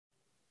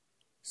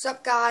What's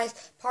up,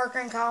 guys? Parker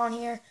and Colin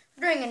here.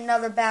 We're doing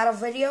another battle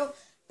video.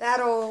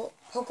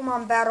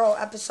 Pokemon Battle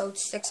episode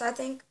 6, I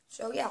think.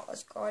 So yeah,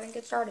 let's go ahead and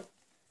get started.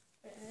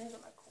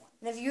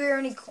 And if you hear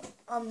any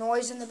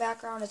noise in the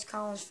background, it's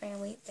Colin's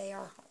family. They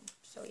are home.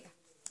 So yeah.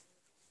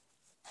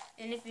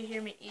 And if you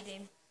hear me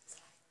eating.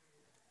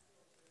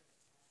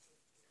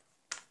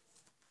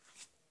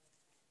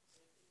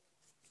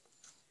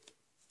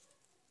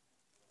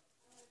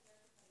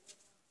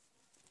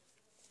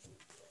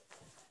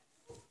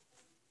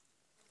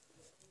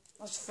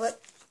 Let's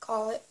flip.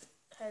 Call it.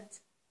 Heads.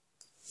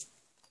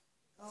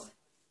 Oh.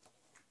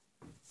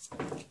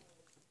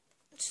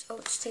 So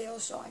it's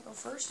tails, so I go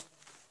first.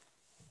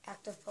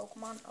 Active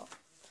Pokemon. Oh.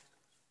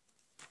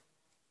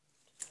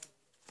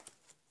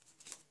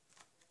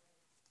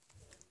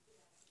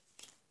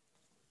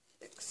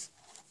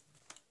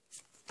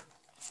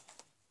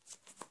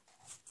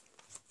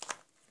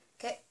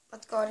 Okay,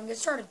 let's go ahead and get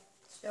started.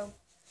 So,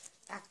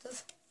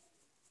 active.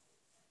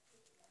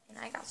 And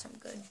I got some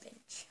good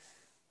bench.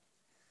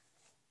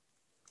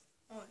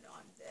 Oh no,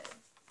 I'm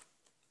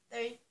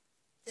dead.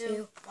 3,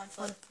 2, 1,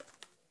 flip.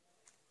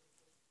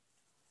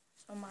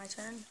 So my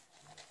turn.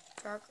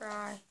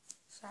 Darkrai,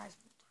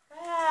 Seismith.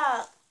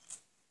 Crap!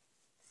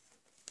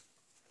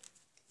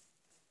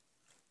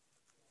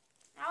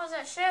 How was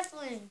that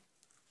shuffling?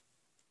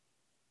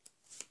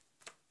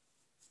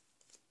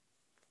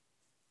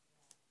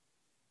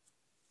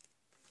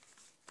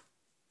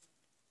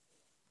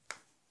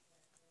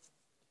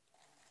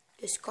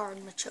 Discard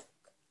Machoke.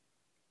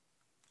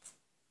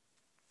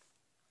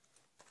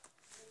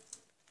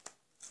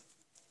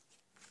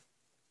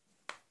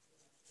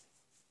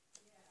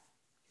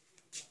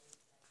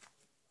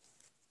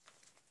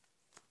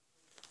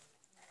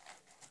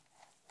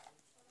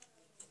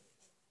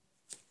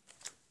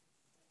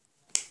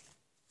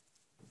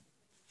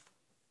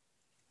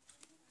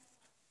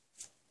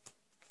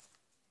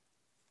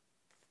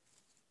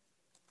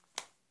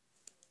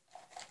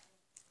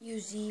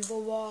 Use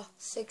Evil Wall,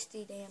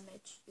 60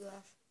 damage. You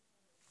have.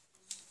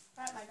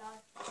 Alright, my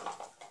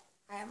dog.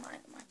 I have mine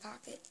in my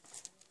pocket.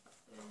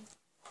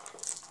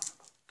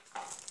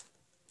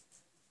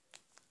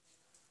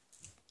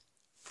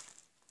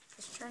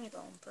 This turn is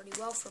going pretty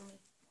well for me.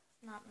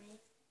 Not me.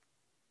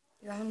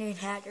 You haven't even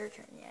had your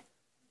turn yet.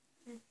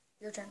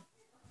 Your turn.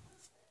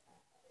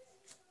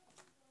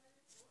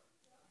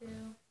 2,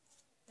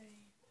 3,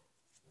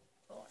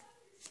 4.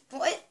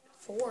 What?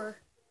 4?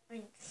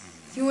 Wait.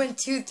 You went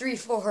 2, 3,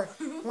 4.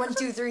 1,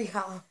 2, 3,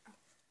 Colin.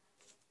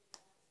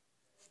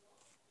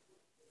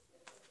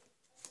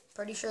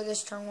 Pretty sure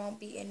this turn won't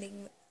be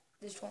ending.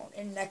 This won't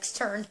end next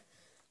turn.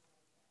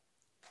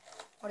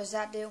 What does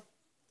that do?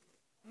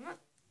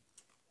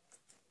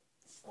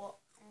 Well,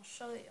 I'll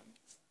show you.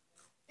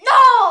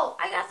 No!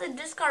 I got to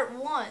discard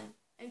 1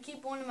 and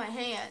keep 1 in my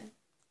hand.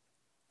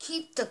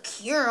 Keep the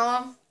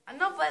Curon. I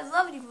know, but I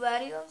love you,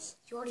 Gladios.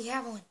 You already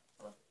have one.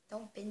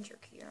 Don't bend your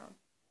Curon.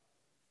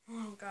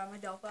 Oh god, my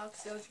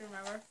Delphox, don't you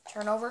remember?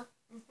 Turn over.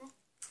 Mm-hmm.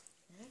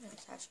 I didn't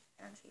attach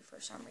energy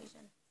for some reason.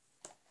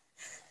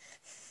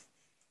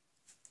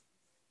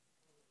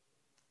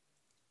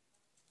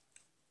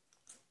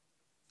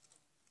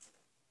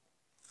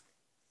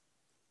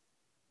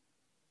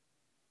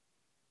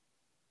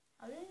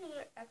 How did you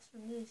get extra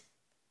these?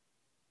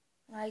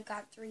 I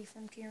got 3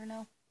 from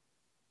Kierno.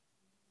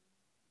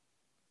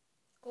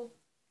 Cool.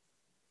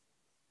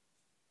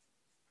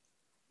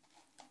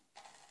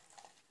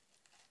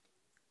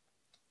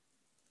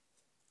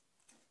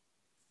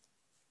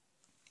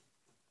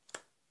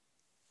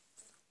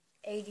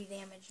 $80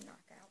 damage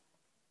knockout.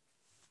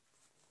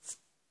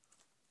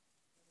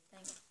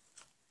 Dang it.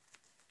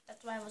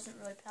 That's why I wasn't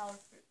really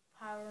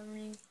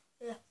powering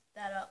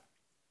that up.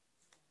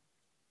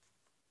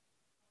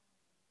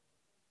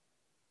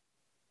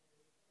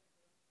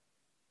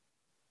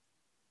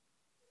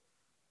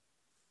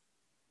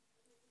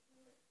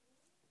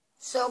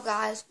 So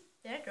guys,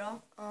 Did I draw?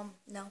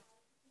 no.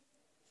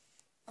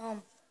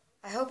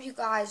 I hope you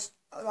guys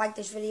like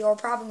this video. We're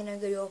probably gonna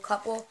do a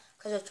couple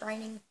because it's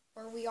raining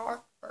where we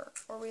are, or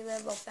where we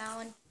live,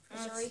 O'Fallon,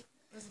 Missouri. It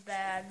was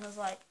bad. It was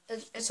like So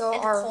it's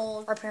our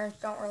cold. Our parents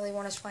don't really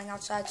want us playing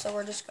outside, so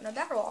we're just gonna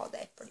battle all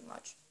day, pretty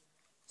much.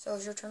 So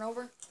is your turn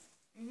over?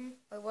 Mhm.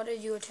 Wait, what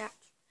did you attach?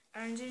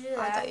 And you do that.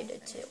 I thought you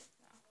did too.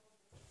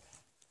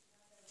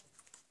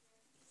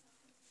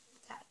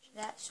 Attach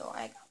that, so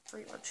I got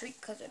 3 retreat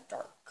because of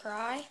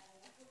Darkrai.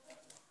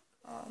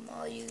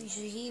 I'll use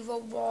Evil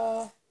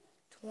Ball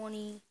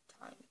 20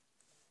 times.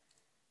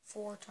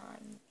 4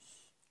 times.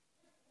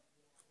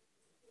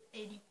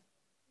 80.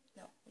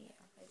 No, yeah,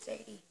 it's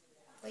 80.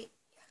 Wait,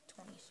 yeah,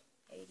 20,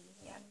 80,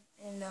 yeah.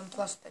 And then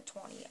plus the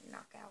 20 and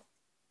knockout.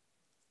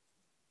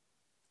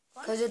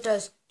 Because it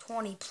does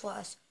 20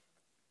 plus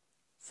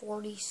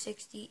 40,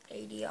 60,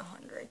 80,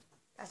 100.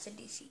 That's a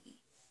DCE.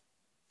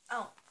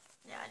 Oh,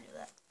 yeah, I knew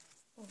that.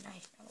 Oh,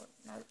 nice.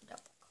 Another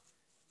double.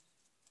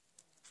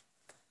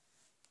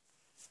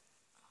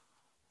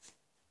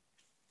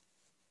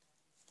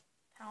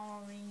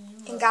 Powering you.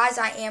 And guys,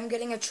 I am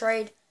getting a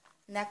trade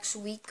next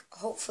week,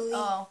 hopefully.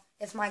 Oh.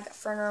 if my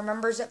friend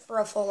remembers it, for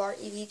a full art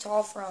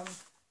eVTOL from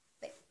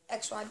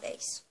XY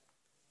base.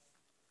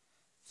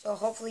 So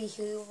hopefully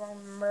he will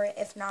remember it.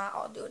 If not,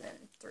 I'll do it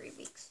in 3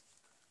 weeks.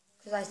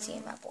 Because I see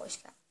him at Boy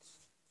Scouts.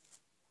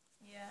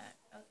 Yeah,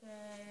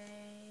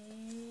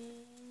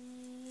 okay.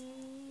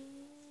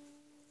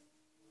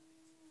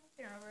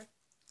 Turn over.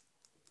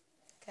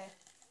 Okay.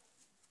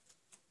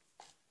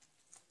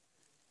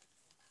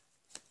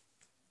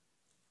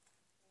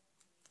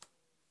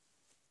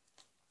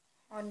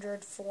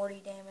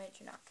 $140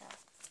 damage, knockout.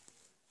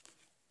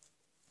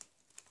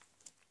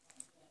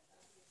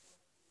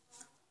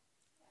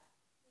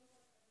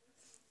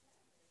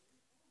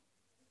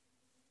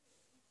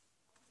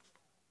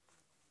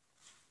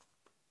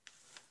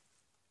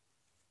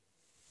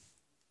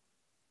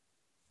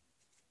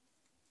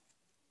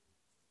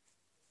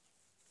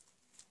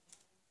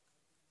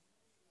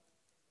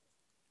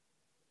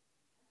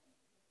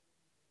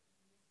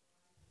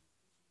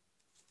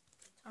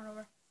 Turn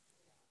over.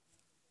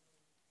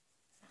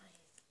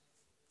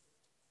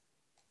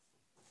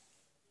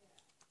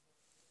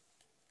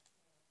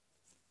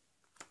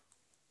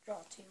 Draw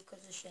 2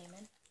 because of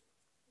Shaman.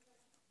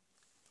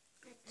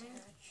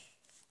 Attach.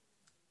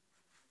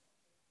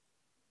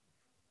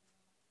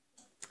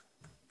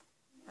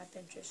 My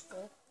bench is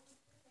full.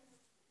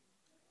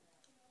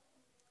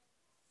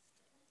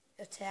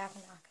 Attack,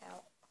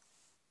 knockout.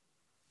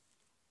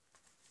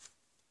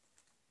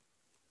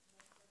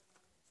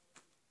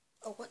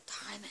 Oh, what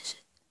time is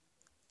it?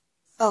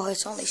 Oh,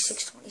 it's only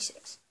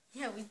 6:26.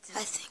 Yeah, we did.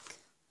 I think.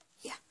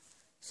 Yeah.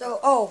 So,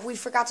 oh, we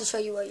forgot to show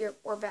you what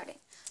we're betting.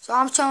 So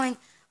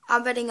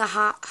I'm betting a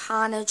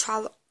Hana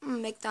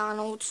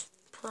McDonald's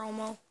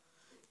promo,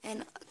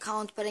 and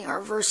Colin's betting a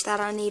reverse that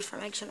I need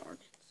from Ancient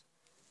Ordnance.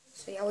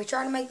 So yeah, we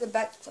try to make the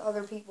bets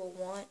other people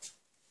want.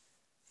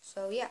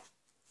 So yeah.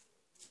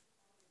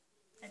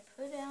 I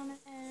put down an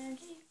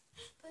energy.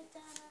 Put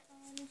down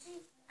an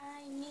energy.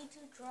 I need to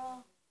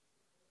draw.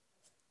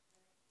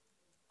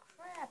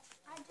 Crap!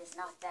 I just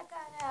knocked that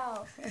guy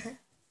out.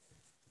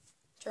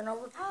 Turn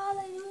over.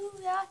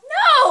 Hallelujah!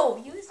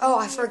 No! Oh,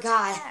 I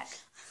forgot.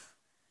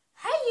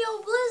 Hey, yo,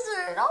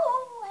 Blizzard!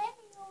 Oh, hey,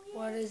 yo.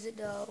 What is it,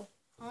 though?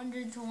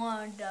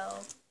 120 dough.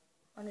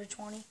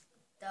 120?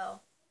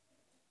 Dough.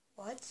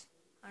 What?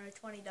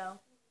 120 dough.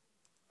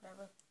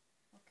 Whatever.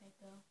 Okay,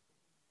 go.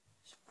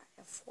 So I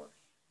have 40.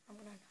 I'm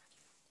gonna knock you out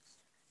this turn, I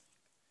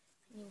think.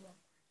 I need one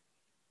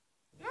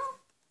more. No.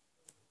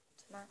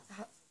 It's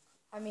not.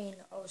 I mean,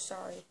 oh,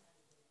 sorry.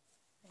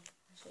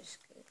 Let's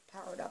just get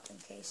powered up in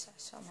case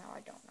somehow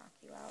I don't knock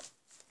you out.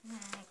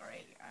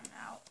 Great, I'm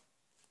out.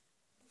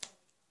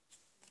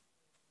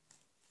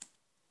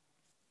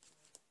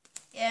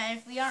 Yeah, and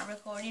if we aren't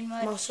recording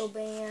much. Muscle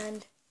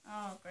band.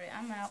 Oh, great,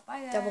 I'm out.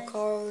 Bye, guys. Double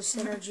color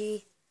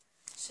synergy.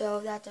 So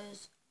that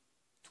does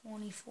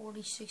 20,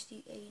 40,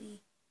 60,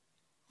 80,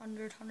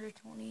 100,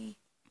 120,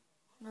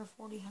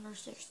 140,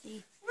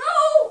 160.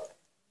 No!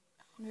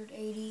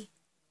 180,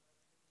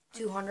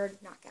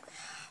 200, knockout.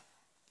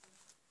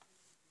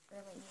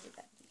 Really needed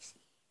that DC.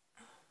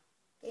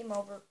 Game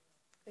over.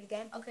 Good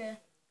game? Okay.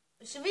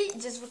 Should we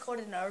just record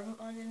another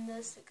one in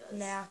this?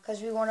 Nah,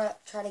 because we want to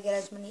try to get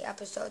as many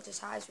episodes as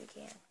high as we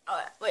can.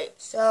 Alright, wait.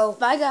 So,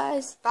 Bye,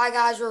 guys. bye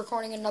guys. We're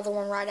recording another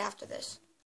one right after this.